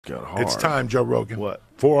Got hard. It's time, Joe Rogan. What?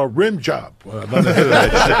 For a rim job. Another hit of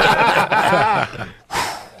that shit.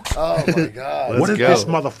 Oh, my God. What if this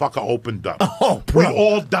motherfucker opened up? Oh, we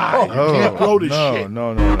all die. You can't throw this shit.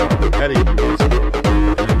 No. Eddie, you want some? A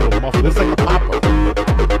little muffin. It's like a popper.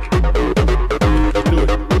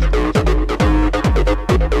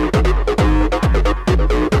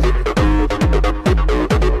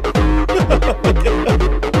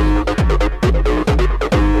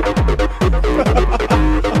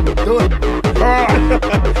 Do it.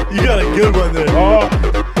 You got a good one there.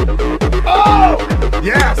 Oh!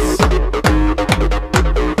 Yes!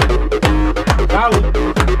 Got a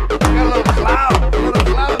little cloud.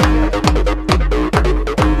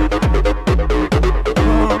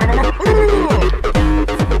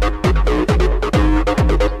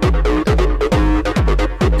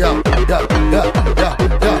 Yeah.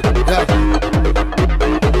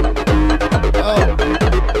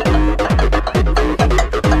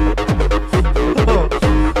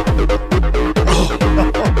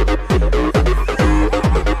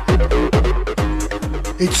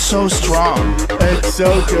 It's so strong. It's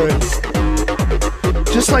so good.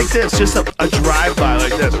 Just like this, just a drive-by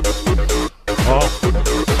like this. Oh.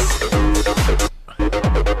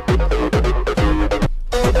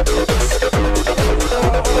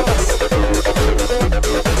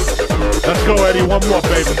 Let's go, Eddie. One more,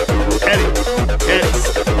 baby. Eddie,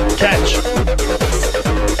 catch.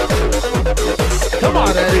 Come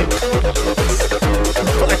on, Eddie.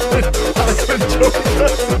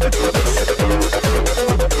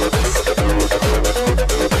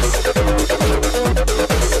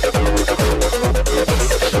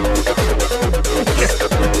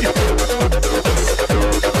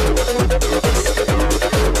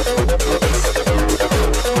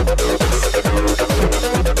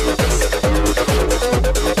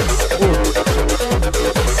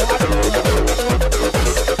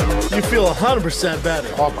 You feel 100% better.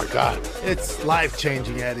 Oh, my God. It's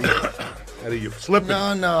life-changing, Eddie. Eddie, you're slipping.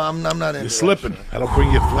 No, I'm not into You're slipping. That'll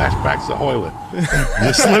bring you flashbacks to Hoyland.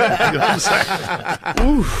 You're slipping. You know what I'm saying?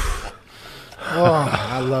 Oof. Oh,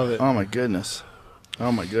 I love it. Oh, my goodness.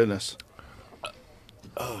 Oh,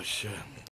 shit.